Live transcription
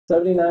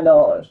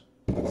$79.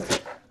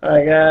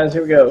 Alright guys,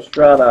 here we go.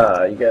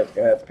 Strata. You guys are going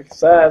to have to pick a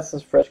size.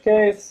 This is a fresh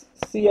case.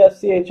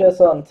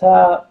 CFCHS on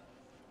top.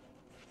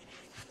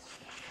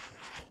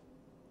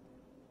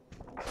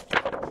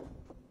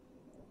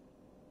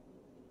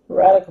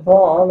 Radical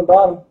Paul on the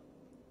bottom.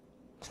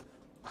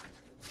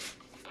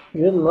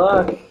 Good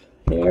luck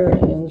here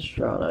in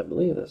Strata. I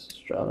believe this is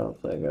Strata.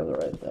 Hopefully I got the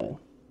right thing.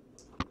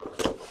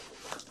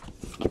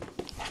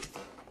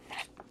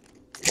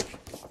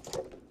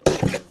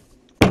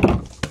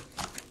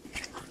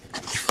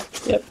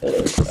 Yep, it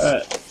is.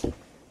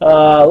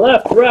 Alright.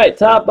 Left, right,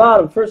 top,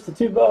 bottom. First of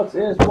 2 votes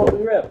is what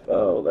we rip.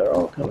 Oh, they're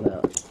all coming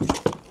out.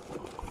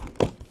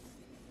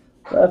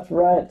 Left,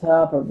 right,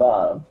 top, or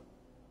bottom?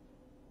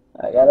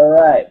 I got it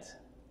right.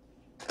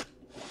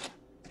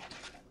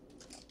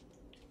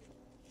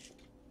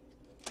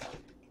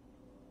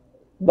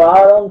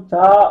 Bottom,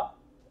 top.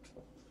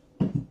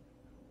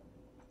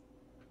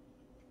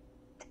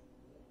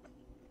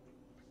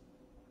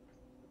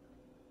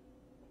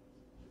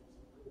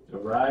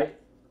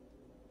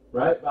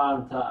 Right,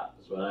 bottom, top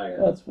is what I got.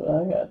 That's what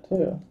I got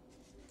too.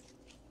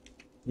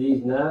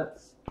 These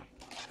nuts.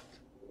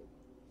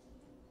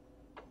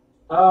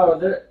 Oh,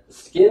 their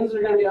skins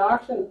are going to be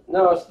auctioned?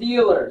 No,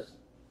 Steelers.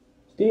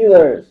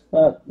 Steelers,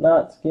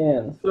 not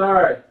skins.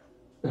 Sorry.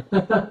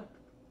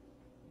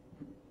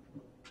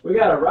 We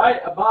got a right,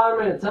 a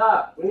bottom, and a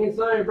top. We need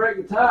somebody to break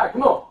the tie.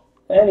 Come on.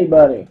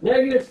 Anybody.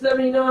 Negative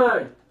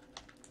 79.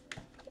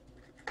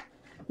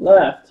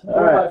 Left. All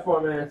 4 right. by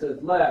 4 man, it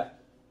says left.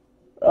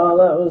 Oh,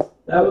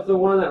 That was the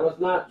one that was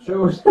not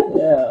chosen.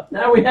 Yeah.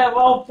 Now we have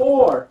all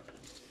 4.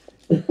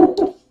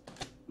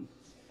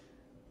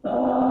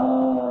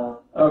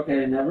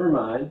 Okay, never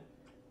mind.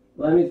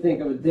 Let me think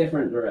of a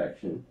different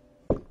direction.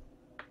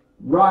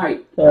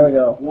 Right. There we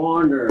go.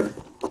 Wander.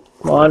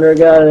 Wander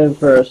got it in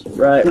first.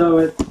 Right. So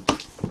it's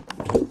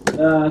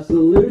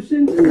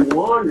Solutions and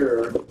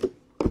Wander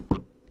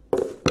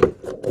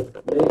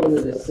making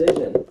the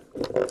decision.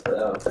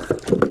 So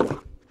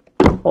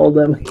Hold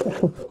them.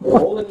 we're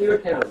holding you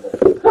accountable.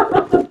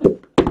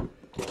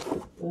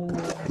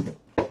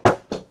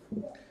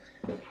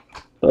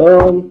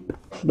 Boom,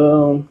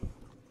 boom,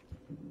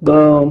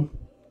 boom,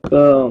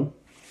 boom.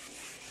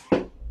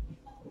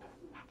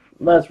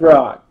 Let's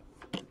rock.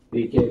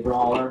 BK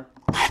Brawler.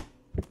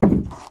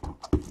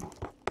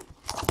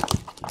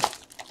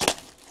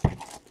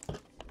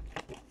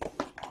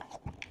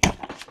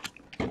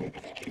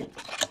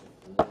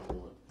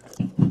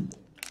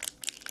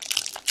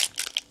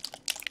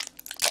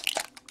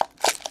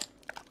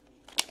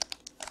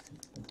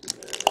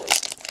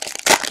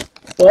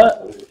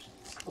 What?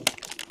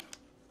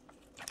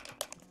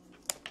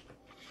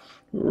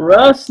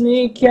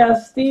 Rusney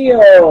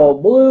Castillo,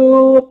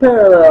 blue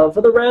parallel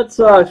for the Red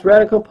Sox.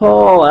 Radical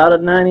Paul out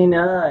of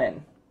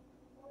 99.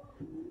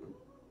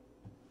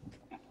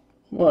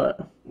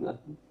 What?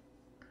 Nothing.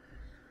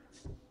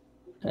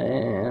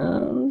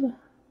 And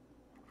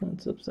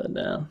that's upside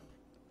down.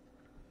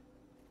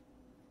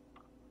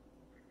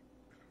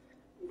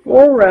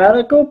 For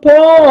Radical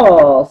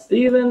Paul,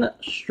 Steven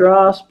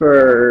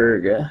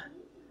Strasburg.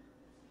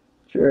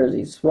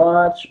 Jersey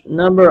swatch.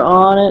 Number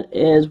on it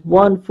is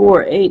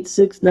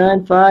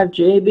 148695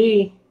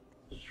 JB.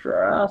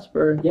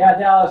 Strasburg. Yeah,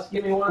 Dallas,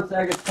 give me 1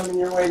 second. It's coming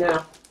your way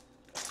now.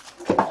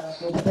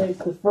 We'll take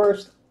the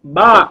first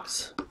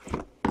box.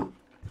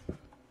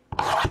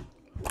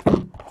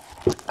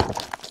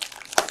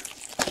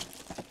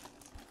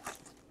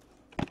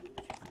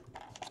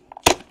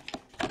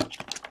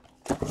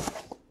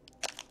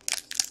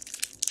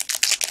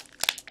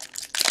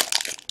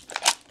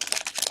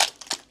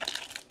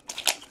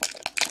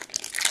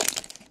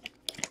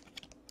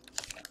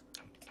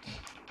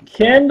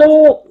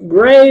 Kendall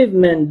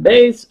Graveman,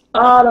 base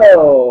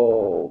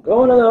auto.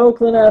 Going to the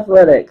Oakland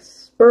Athletics.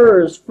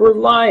 Spurs for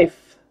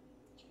life.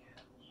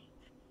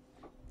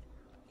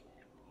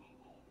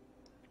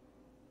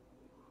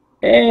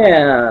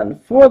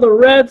 And for the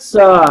Red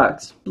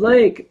Sox,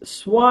 Blake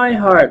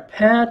Swihart,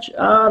 patch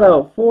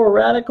auto for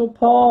Radical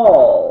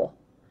Paul.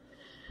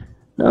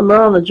 Number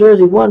on the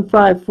jersey,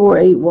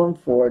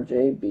 154814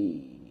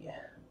 JB.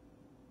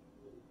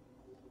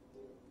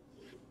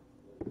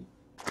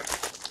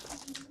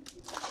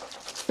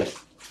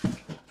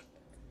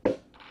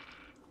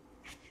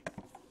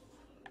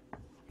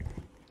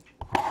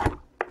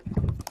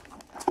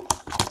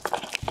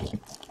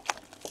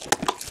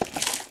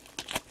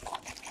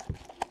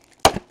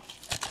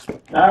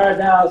 All right,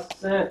 Dallas,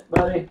 sent,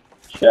 buddy.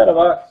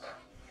 SHADOWBOX.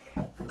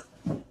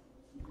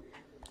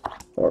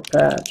 Or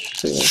patch,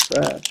 single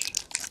scratch.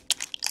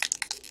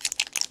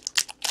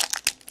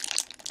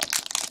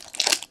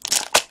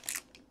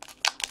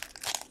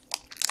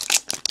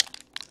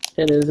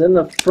 It is in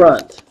the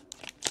front.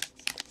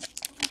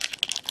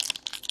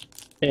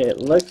 It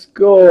looks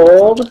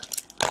gold,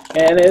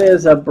 and it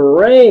is a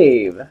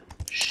Brave.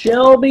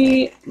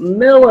 Shelby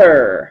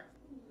Miller.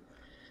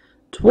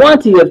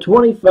 20 of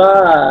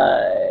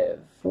 25.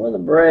 For the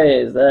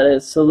Braves, that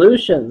is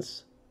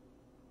Solutions.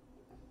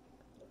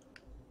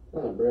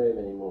 Not Brave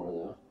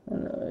anymore, though. I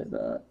know he's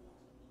not.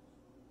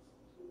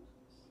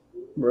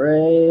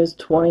 Braves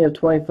 20 of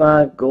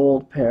 25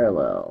 gold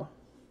parallel.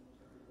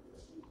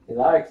 He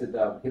likes it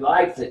though. He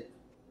likes it.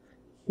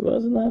 He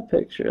was in that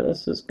picture.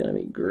 This is gonna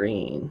be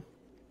green.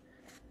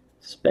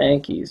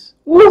 Spankies.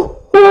 Woo!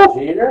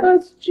 Jeter?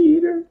 That's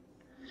Jeter.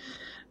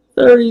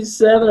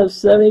 37 of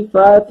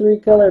 75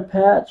 three-color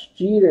patch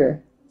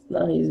Jeter. It's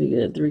not easy to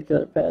get a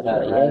three-color patch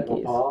on the Radical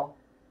Yankees. Paul.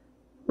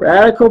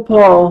 Radical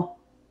Paul.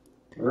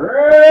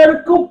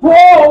 Radical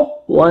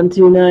Paul.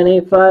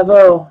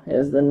 129850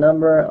 is the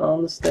number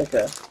on the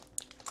sticker.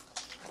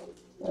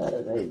 That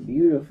is a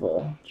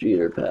beautiful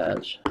Jeter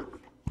patch.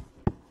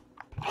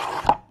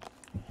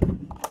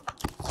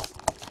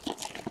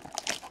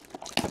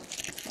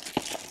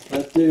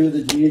 Let's do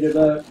the Jeter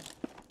buck.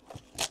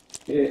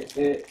 It's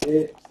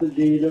the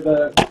Jeter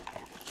buck.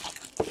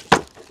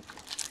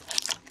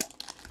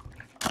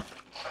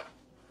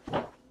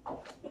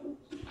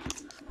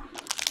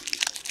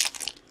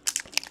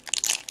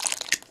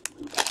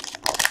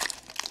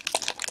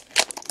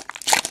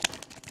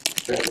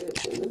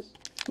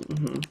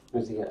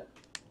 Who's he got?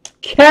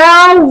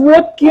 Cal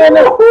Ripken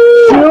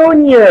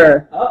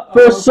Jr.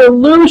 for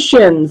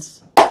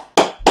Solutions.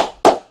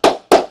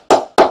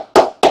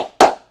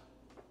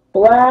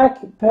 Black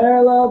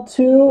parallel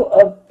 2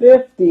 of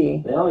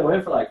 50. They only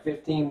went for like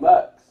 $15.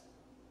 I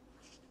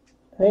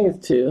think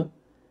it's 2.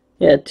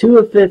 Yeah, 2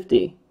 of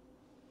 50.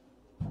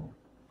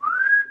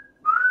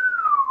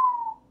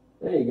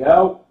 There you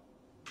go.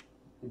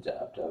 Good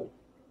job, Toad.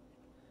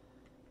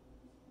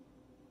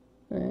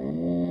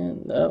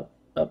 And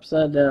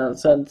upside down.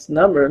 So it's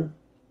numbered.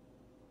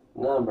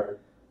 Number.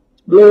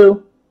 It's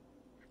blue.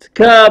 It's a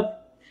Cub.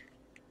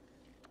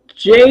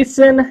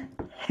 Jason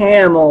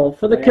Hamill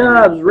for the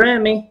Cubs.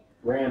 Rammy.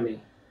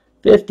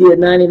 50 at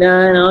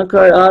 99.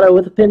 On-card auto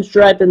with a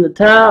pinstripe in the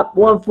top.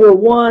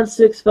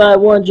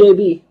 141651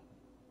 JB.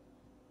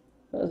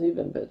 How's he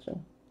been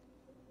pitching?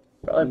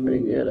 Probably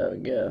pretty good, I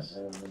would guess.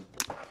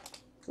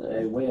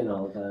 They win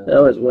all the time. They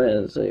always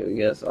win, so you would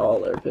guess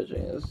all their pitching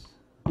is.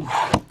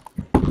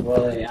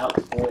 Well, they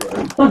outscore.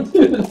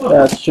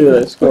 That's true,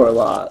 they score a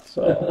lot,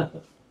 so.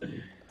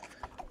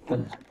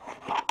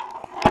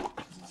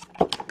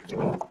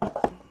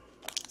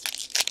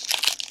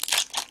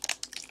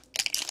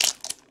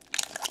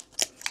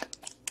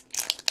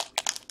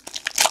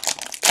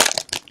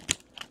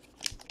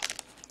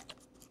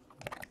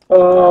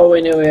 Oh,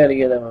 we knew we had to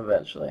get him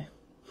eventually.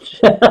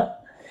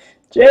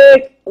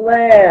 Jake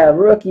Lamb,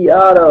 rookie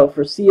auto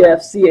for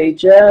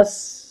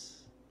CFCHS.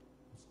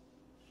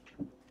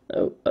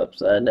 Oh,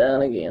 upside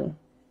down again.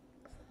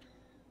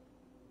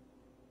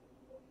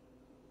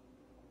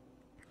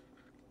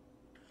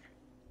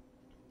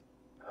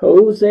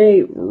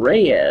 Jose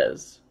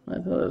Reyes. I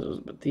thought this was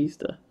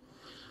Batista.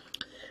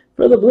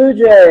 For the Blue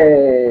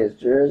Jays,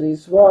 jersey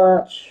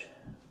swatch.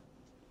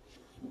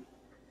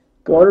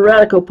 Going to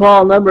Radical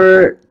Paul,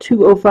 number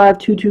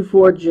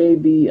 205224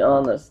 JB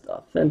on this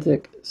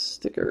authentic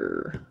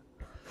sticker.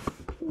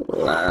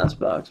 Last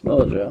box,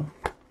 Mojo.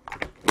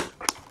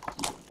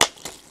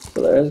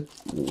 So there's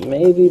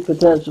maybe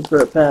potential for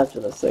a patch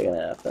in the second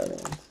half, that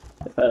means,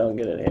 if I don't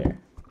get it here.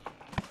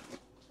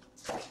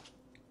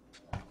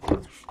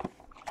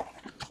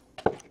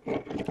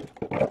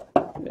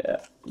 Yeah,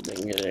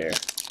 didn't get it here.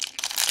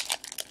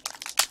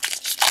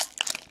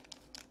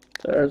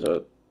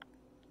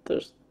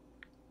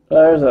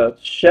 There's a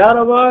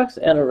shadow box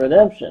and a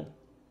redemption.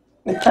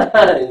 You might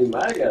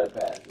have got a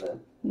patch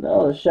then.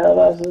 No, the shadow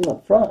box is in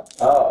the front.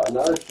 Oh,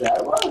 another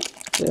shadow box?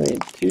 We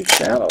need 2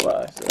 shadow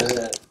boxes. Is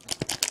it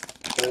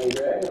Sonny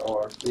Gray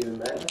or Steven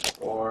Matz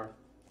or?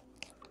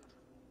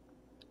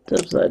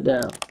 It's upside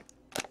down.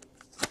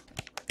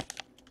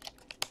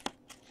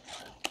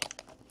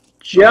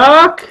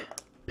 Jock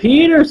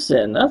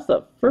Peterson. That's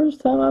the first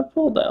time I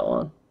pulled that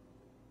one.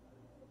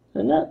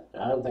 Isn't it?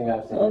 I don't think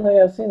I've seen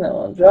I've seen that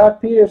one. Jock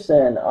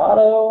Peterson.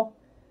 Auto.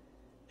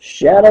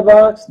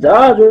 Shadowbox.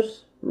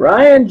 Dodgers.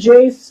 Ryan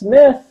J.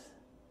 Smith.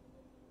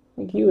 I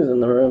think he was in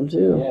the room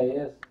too. Yeah, he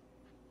is.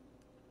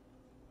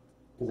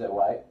 Is it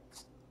white?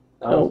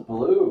 No, it's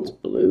blue. It's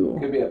blue.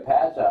 Could be a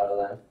patch out of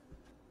them.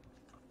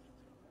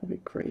 That'd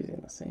be crazy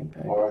in the same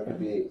pack. Or it could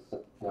be,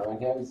 no, it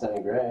can't be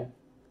Sonny Gray.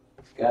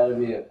 It's gotta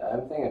be,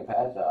 I'm thinking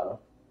patch auto.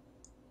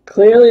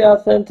 Clearly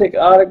authentic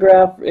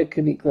autograph. It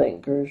could be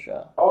Clayton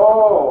Kershaw.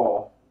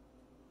 Oh!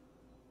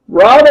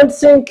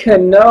 Robinson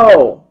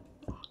Cano.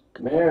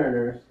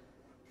 Mariners.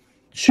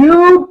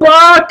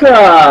 Chewbacca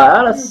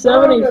out of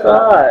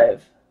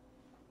 75.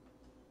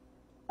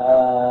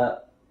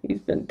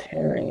 He's been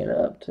tearing it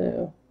up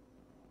too.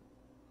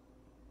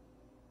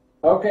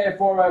 Okay,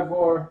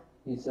 4x4.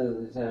 He says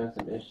he's having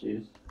some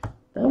issues.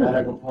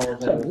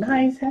 That's a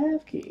nice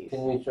half case.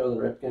 Can you show the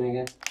Ripken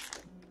again?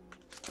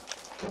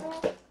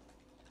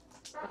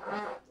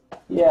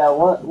 Yeah,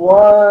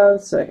 one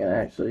second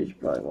actually. You should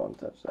probably one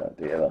touch that.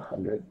 Do you have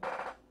 100?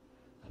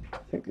 I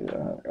think these are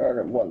 100.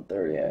 Or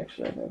 130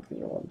 actually. I think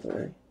these are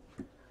 130.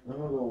 I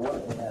don't know what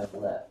we have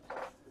left.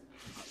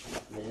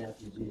 May have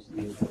to just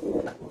use all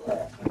of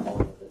it.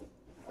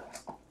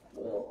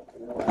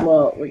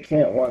 Well, we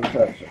can't one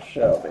touch a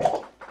Shelby.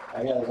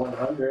 I got a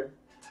 100.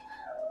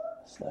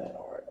 That ain't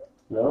gonna work.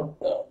 No?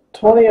 No.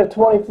 20 of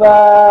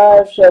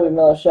 25, Shelby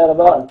Miller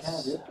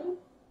SHADOWBOX.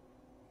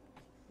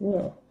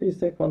 No, these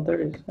take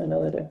 130s. I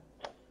know they do.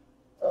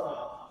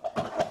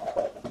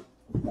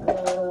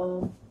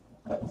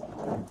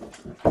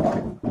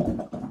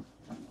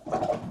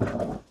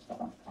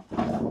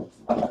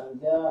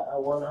 I've got a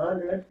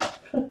 100.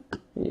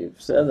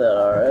 You've said that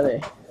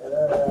already.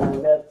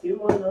 I've got two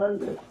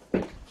 100.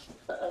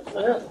 That's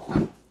it.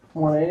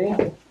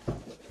 180.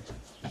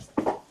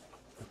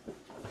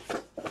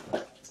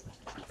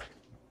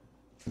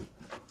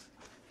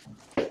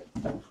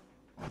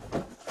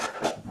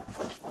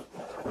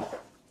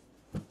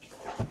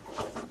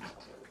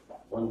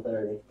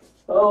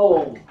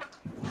 Oh,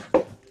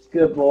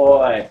 Good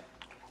boy.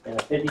 and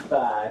a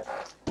 55.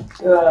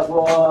 Good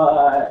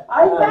boy.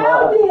 I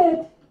found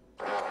it.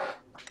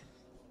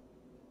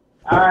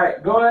 All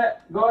right, go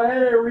ahead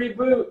and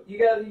reboot. You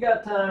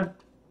got time.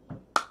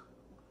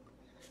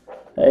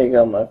 There you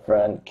go, my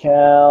friend.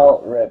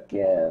 Cal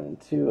Ripken,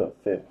 2 of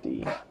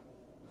 50.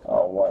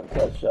 All one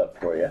touch up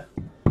for you.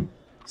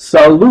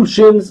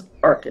 Solutions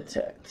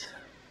Architect.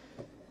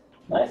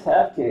 Nice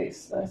half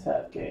case. Nice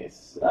half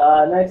case.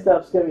 Next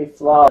up's gonna be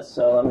Flawless,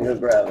 so let me go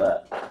grab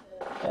that.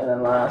 And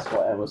then last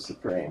one was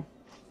Supreme.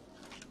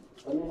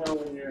 Let me know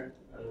when you're.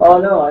 Oh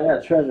no, I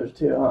got treasures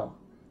too, huh?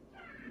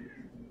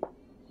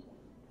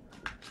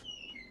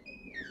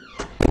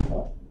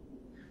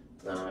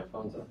 No, my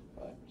phone's on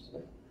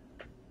 5%.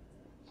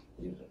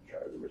 Use a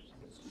charger.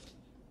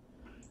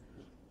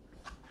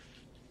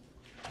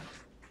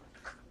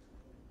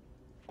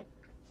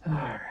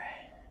 Alright.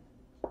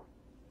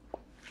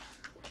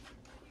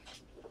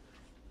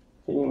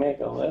 Can you make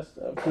a list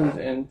of who's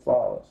in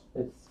Flawless?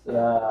 It's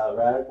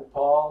Radical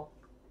Paul,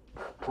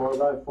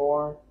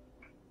 4x4,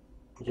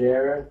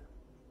 Jared.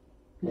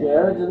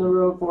 Jared's in the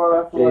room,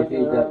 4x4's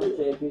in the room, JPW.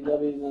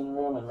 JPW's in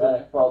the room, and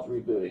Radical Paul's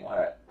rebooting.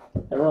 Alright.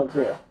 Everyone's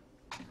here.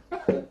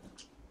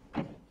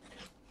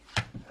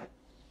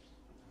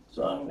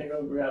 So I'm gonna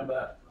go grab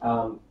that.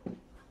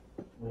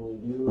 When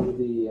you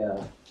do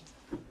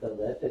the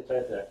list, it's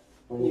right there.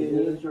 When you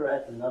need to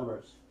write the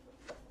numbers,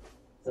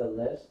 the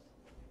list.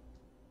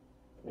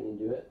 When you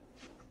do it,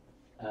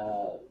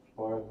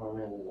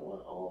 Foreman doesn't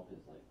want all of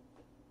his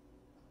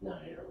 9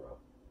 in a row.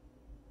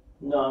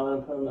 No, I'm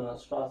gonna put them in the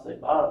spots they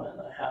bought them in.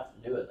 I have to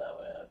do it that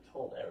way. I've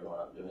told everyone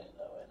I'm doing it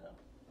that way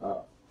now.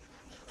 Oh.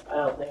 I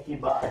don't think he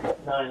bought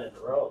 9 in a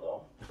row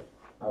though.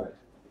 Alright.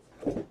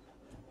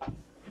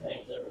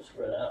 Things ever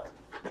spread out.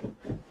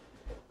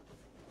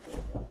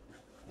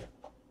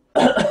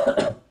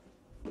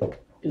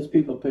 Because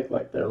people pick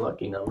their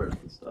lucky numbers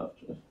and stuff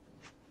to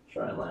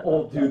try and line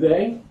up. do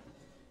they?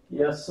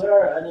 Yes,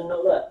 sir. I didn't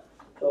know that.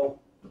 So,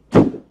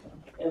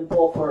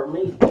 info for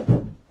me.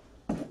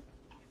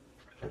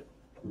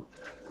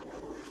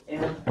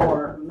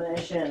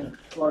 Information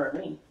for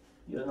me.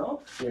 You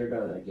know? You're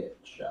gonna get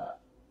shot.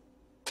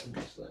 I'm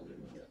just letting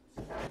you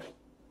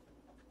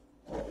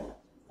know.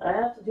 I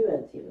have to do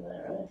NT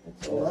tonight, right?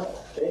 It's all right.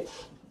 Okay.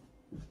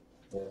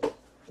 Yeah.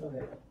 Go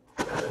ahead.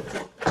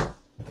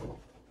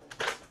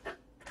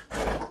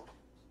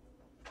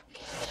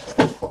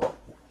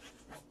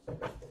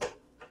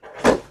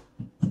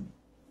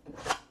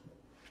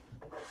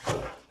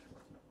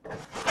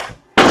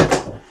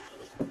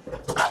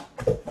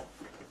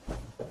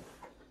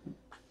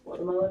 What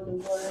am I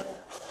looking for?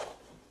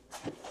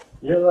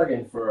 You're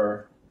looking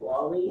for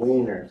Lollies?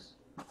 wieners.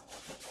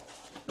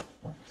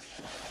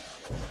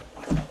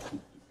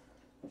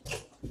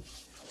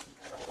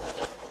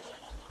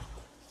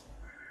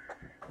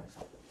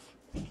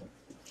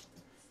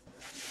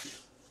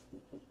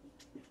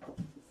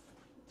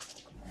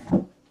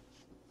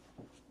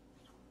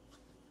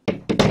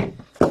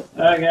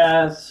 Alright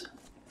guys,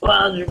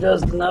 Roger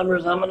does the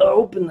numbers. I'm gonna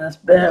open this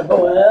bad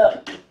boy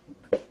up.